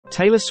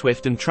Taylor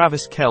Swift and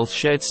Travis Kelce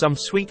shared some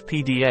sweet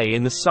PDA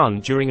in the sun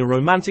during a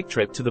romantic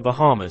trip to the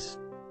Bahamas.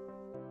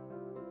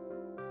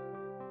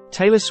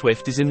 Taylor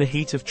Swift is in the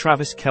heat of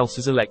Travis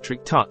Kelce's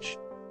electric touch.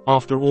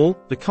 After all,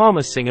 the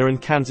Karma singer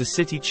and Kansas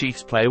City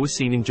Chiefs player was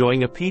seen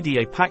enjoying a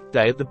PDA-packed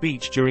day at the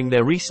beach during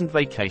their recent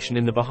vacation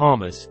in the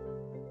Bahamas.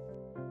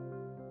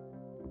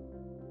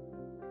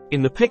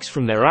 In the pics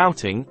from their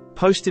outing,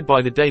 posted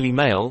by the Daily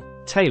Mail,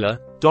 Taylor,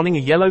 donning a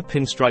yellow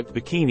pinstriped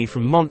bikini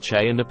from Monche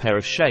and a pair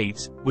of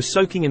shades, was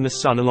soaking in the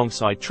sun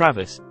alongside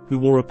Travis, who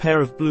wore a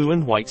pair of blue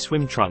and white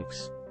swim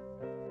trunks.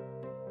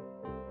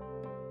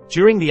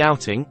 During the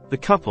outing, the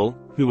couple,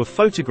 who were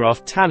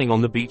photographed tanning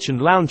on the beach and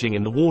lounging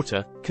in the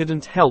water,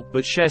 couldn't help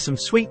but share some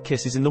sweet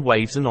kisses in the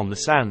waves and on the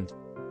sand.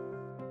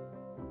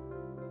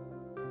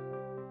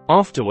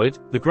 Afterward,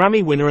 the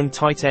Grammy winner and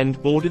tight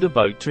end boarded a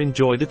boat to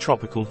enjoy the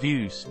tropical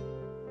views.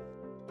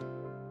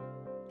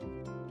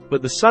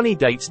 But the sunny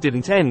dates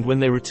didn't end when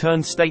they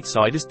returned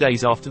stateside, as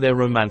days after their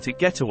romantic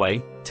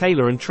getaway,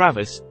 Taylor and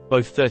Travis,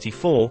 both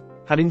 34,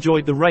 had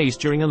enjoyed the rays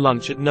during a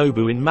lunch at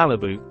Nobu in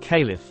Malibu,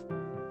 Calif.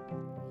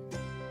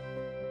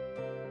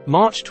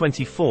 March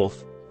 24,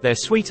 their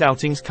sweet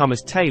outings come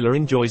as Taylor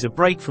enjoys a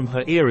break from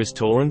her Eras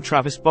tour and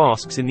Travis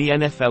basks in the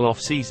NFL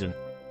off-season.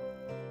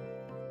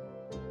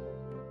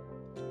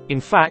 In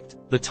fact,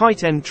 the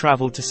tight end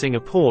traveled to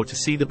Singapore to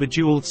see the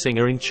bejeweled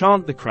singer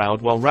enchant the crowd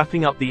while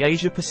wrapping up the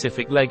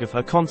Asia-Pacific leg of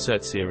her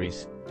concert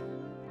series.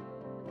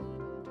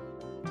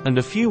 And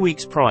a few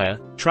weeks prior,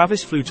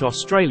 Travis flew to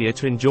Australia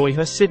to enjoy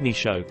her Sydney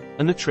show,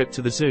 and the trip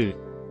to the zoo.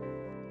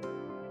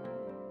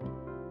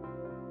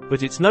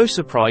 But it's no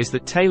surprise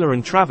that Taylor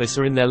and Travis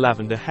are in their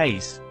lavender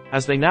haze,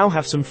 as they now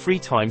have some free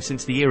time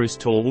since the Eras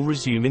tour will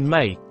resume in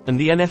May, and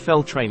the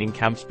NFL training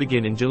camps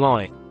begin in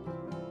July.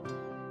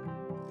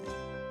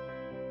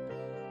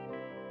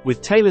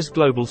 With Taylor's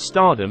global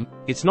stardom,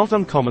 it's not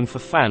uncommon for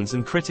fans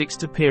and critics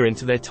to peer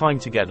into their time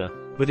together,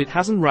 but it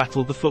hasn't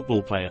rattled the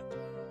football player.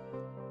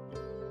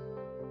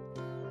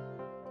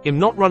 "I'm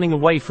not running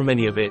away from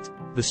any of it,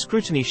 the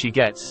scrutiny she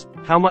gets,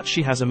 how much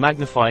she has a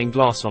magnifying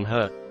glass on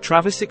her,"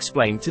 Travis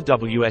explained to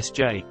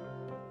WSJ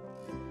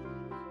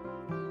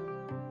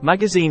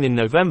Magazine in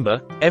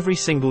November. "Every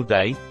single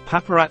day,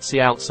 paparazzi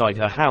outside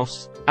her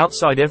house,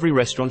 outside every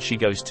restaurant she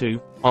goes to,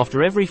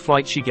 after every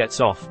flight she gets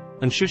off,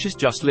 and shush is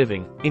just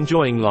living,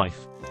 enjoying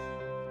life.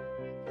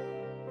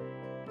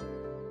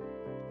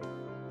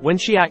 When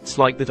she acts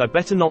like that, I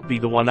better not be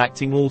the one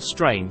acting all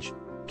strange."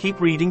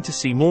 Keep reading to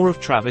see more of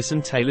Travis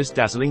and Taylor's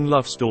dazzling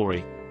love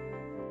story.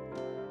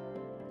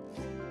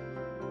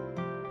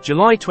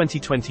 July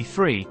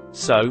 2023,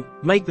 so,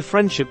 make the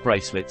friendship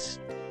bracelets.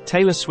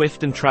 Taylor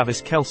Swift and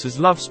Travis Kelce's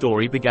love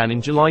story began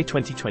in July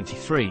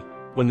 2023,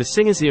 when the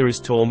singer's Eras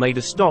tour made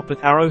a stop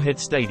at Arrowhead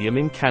Stadium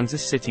in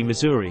Kansas City,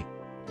 Missouri.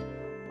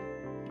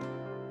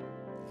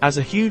 As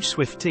a huge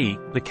Swiftie,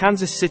 the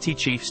Kansas City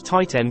Chiefs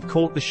tight end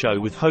caught the show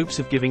with hopes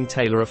of giving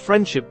Taylor a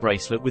friendship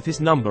bracelet with his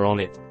number on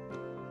it.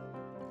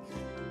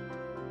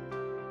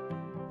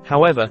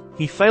 However,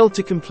 he failed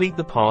to complete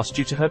the pass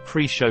due to her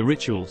pre-show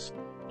rituals.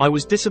 "I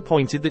was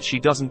disappointed that she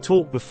doesn't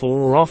talk before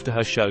or after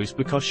her shows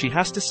because she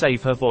has to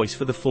save her voice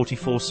for the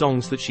 44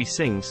 songs that she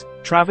sings,"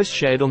 Travis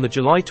shared on the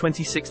July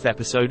 26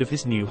 episode of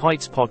his New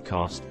Heights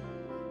podcast.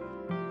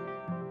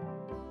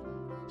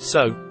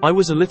 "So, I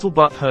was a little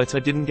butthurt I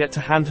didn't get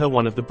to hand her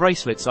one of the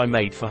bracelets I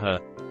made for her."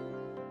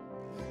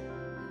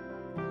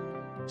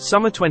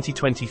 Summer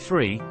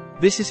 2023,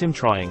 this is him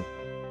trying.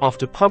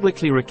 After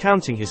publicly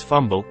recounting his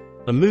fumble,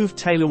 a move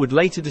Taylor would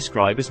later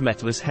describe as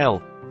metal as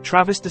hell,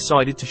 Travis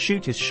decided to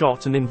shoot his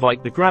shot and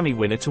invite the Grammy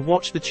winner to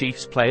watch the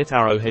Chiefs play at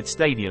Arrowhead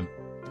Stadium.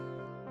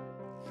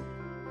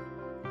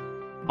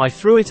 "I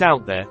threw it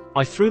out there,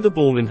 I threw the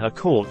ball in her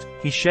court,"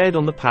 he shared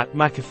on the Pat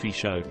McAfee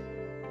show.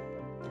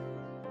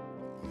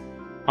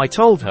 "I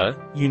told her,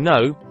 you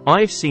know,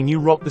 I've seen you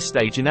rock the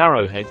stage in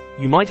Arrowhead,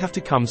 you might have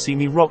to come see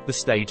me rock the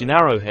stage in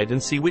Arrowhead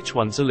and see which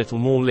one's a little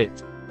more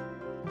lit.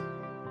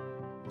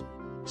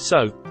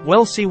 So,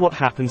 we'll see what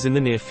happens in the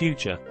near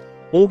future.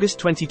 August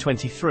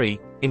 2023,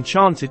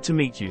 enchanted to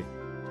meet you."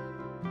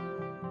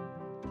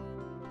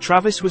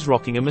 Travis was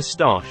rocking a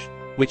mustache,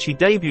 which he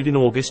debuted in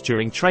August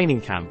during training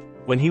camp,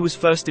 when he was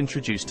first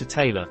introduced to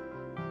Taylor.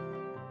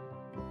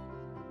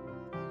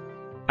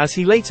 As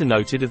he later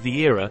noted of the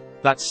era,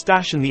 "That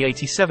stash and the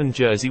 '87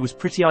 jersey was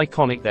pretty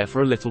iconic there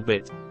for a little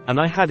bit, and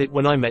I had it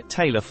when I met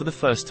Taylor for the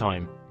first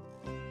time."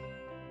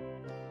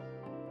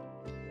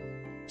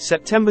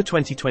 September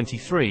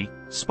 2023,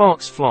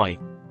 sparks fly.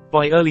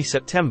 By early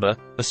September,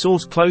 a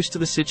source close to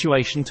the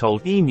situation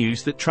told E!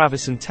 News that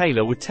Travis and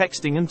Taylor were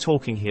texting and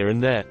talking here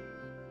and there.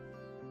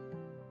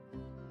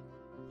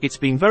 "It's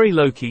been very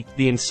low-key,"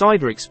 the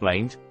insider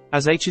explained,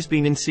 "as H has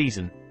been in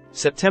season."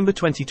 September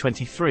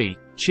 2023,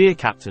 cheer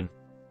captain.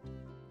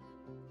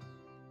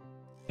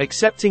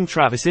 Accepting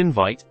Travis'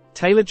 invite,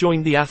 Taylor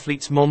joined the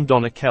athlete's mom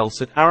Donna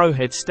Kelce at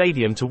Arrowhead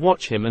Stadium to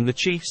watch him and the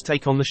Chiefs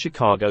take on the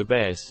Chicago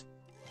Bears.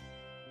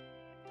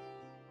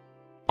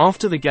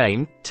 After the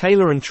game,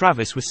 Taylor and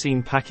Travis were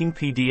seen packing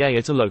PDA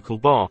at a local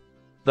bar.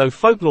 Though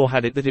folklore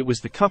had it that it was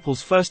the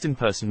couple's first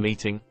in-person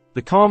meeting,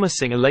 the Karma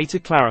singer later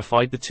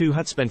clarified the two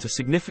had spent a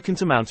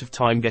significant amount of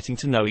time getting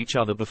to know each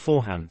other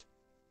beforehand.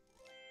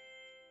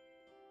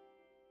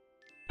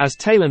 As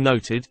Taylor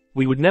noted,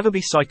 "We would never be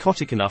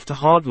psychotic enough to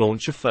hard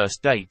launch a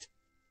first date."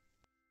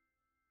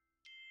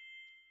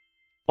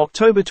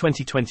 October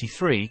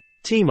 2023,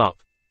 Team Up.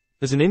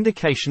 As an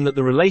indication that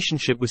the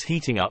relationship was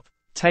heating up,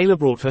 Taylor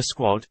brought her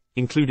squad,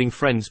 including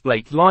friends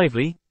Blake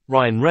Lively,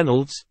 Ryan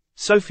Reynolds,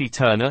 Sophie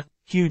Turner,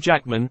 Hugh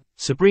Jackman,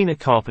 Sabrina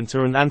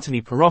Carpenter and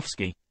Anthony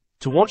Porofsky,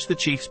 to watch the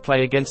Chiefs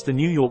play against the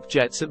New York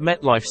Jets at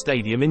MetLife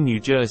Stadium in New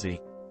Jersey.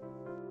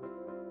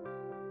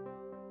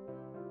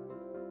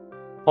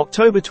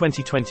 October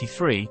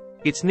 2023,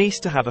 it's nice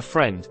to have a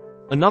friend,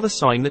 another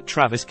sign that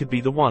Travis could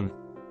be the one.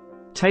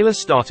 Taylor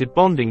started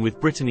bonding with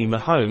Brittany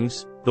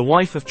Mahomes, the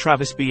wife of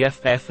Travis'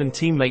 BFF and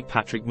teammate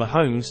Patrick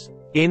Mahomes,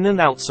 in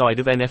and outside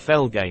of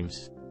NFL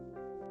games.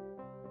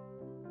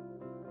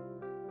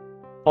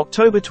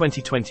 October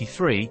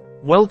 2023,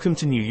 welcome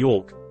to New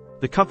York.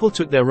 The couple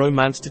took their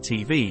romance to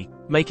TV,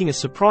 making a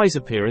surprise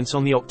appearance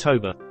on the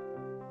October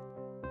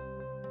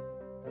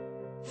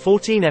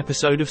 14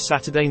 episode of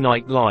Saturday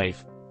Night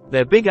Live.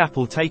 Their Big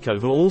Apple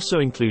takeover also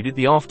included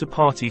the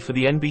after-party for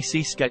the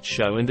NBC sketch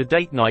show and a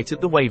date night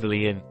at the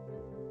Waverly Inn.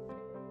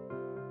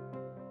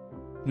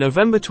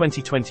 November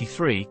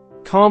 2023,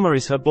 Karma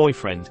is her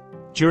boyfriend.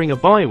 During a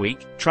bye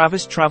week,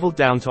 Travis traveled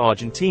down to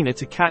Argentina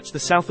to catch the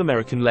South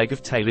American leg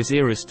of Taylor's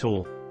Eras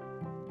tour.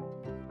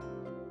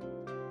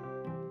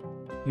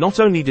 Not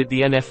only did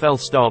the NFL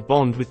star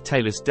bond with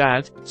Taylor's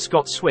dad,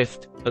 Scott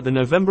Swift, at the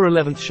November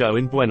 11th show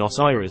in Buenos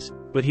Aires,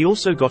 but he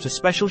also got a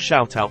special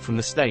shout-out from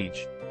the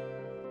stage.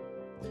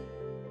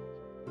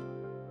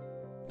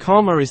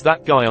 "Karma is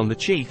that guy on the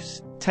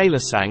Chiefs," Taylor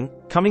sang,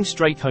 "coming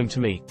straight home to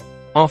me."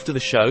 After the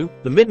show,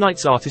 the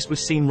Midnight's artist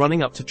was seen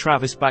running up to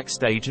Travis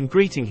backstage and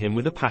greeting him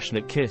with a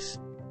passionate kiss.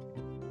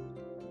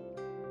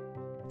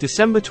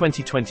 December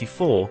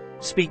 2024,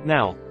 Speak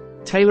Now.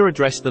 Taylor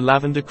addressed the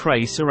lavender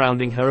craze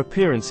surrounding her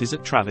appearances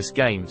at Travis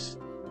games.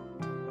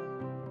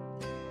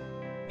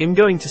 "I'm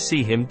going to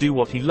see him do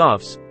what he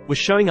loves, we're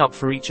showing up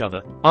for each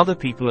other, other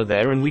people are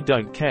there and we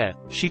don't care,"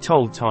 she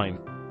told Time.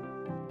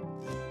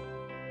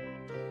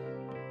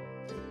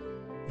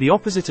 The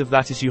opposite of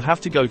that is you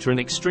have to go to an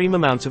extreme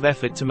amount of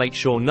effort to make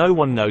sure no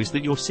one knows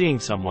that you're seeing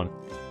someone.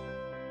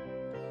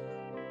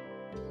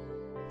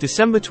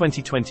 December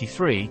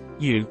 2023,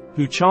 You,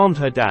 Who Charmed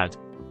Her Dad.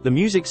 The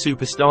music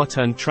superstar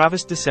turned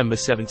Travis' December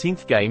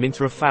 17th game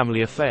into a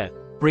family affair,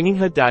 bringing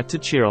her dad to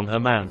cheer on her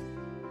man.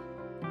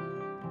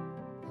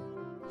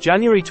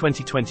 January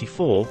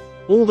 2024,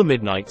 All the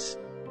Midnights.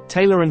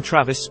 Taylor and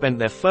Travis spent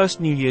their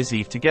first New Year's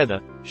Eve together,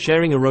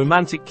 sharing a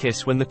romantic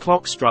kiss when the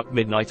clock struck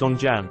midnight on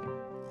Jan.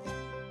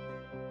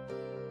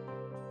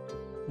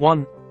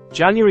 1.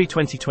 January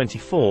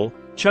 2024,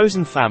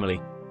 Chosen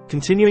Family.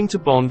 Continuing to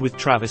bond with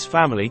Travis'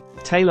 family,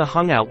 Taylor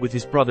hung out with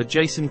his brother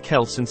Jason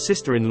Kelce and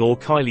sister-in-law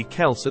Kylie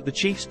Kelce at the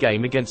Chiefs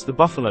game against the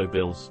Buffalo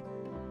Bills.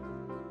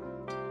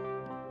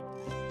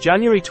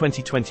 January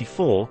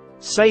 2024,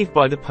 Saved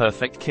by the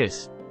Perfect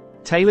Kiss.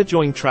 Taylor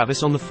joined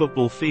Travis on the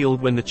football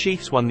field when the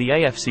Chiefs won the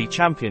AFC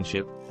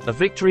Championship, a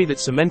victory that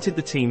cemented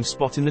the team's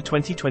spot in the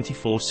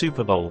 2024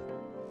 Super Bowl.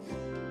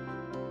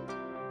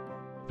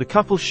 The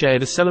couple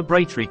shared a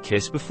celebratory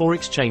kiss before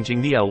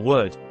exchanging the L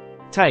word.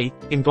 "Tay,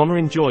 I'm gonna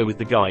enjoy with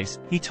the guys,"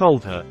 he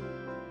told her.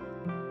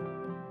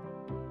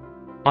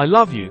 "I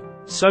love you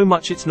so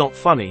much it's not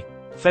funny."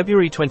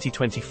 February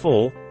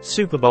 2024,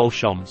 Super Bowl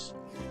Shams.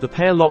 The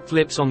pair locked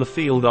lips on the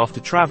field after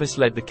Travis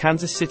led the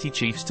Kansas City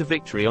Chiefs to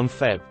victory on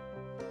Feb.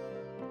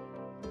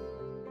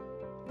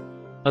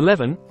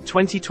 11,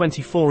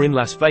 2024 in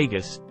Las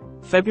Vegas.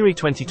 February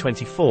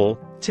 2024,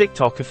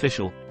 TikTok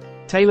official.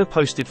 Taylor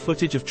posted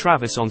footage of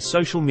Travis on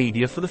social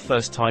media for the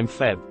first time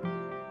Feb.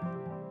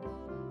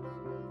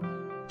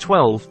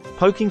 12,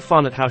 poking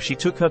fun at how she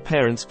took her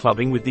parents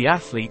clubbing with the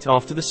athlete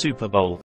after the Super Bowl.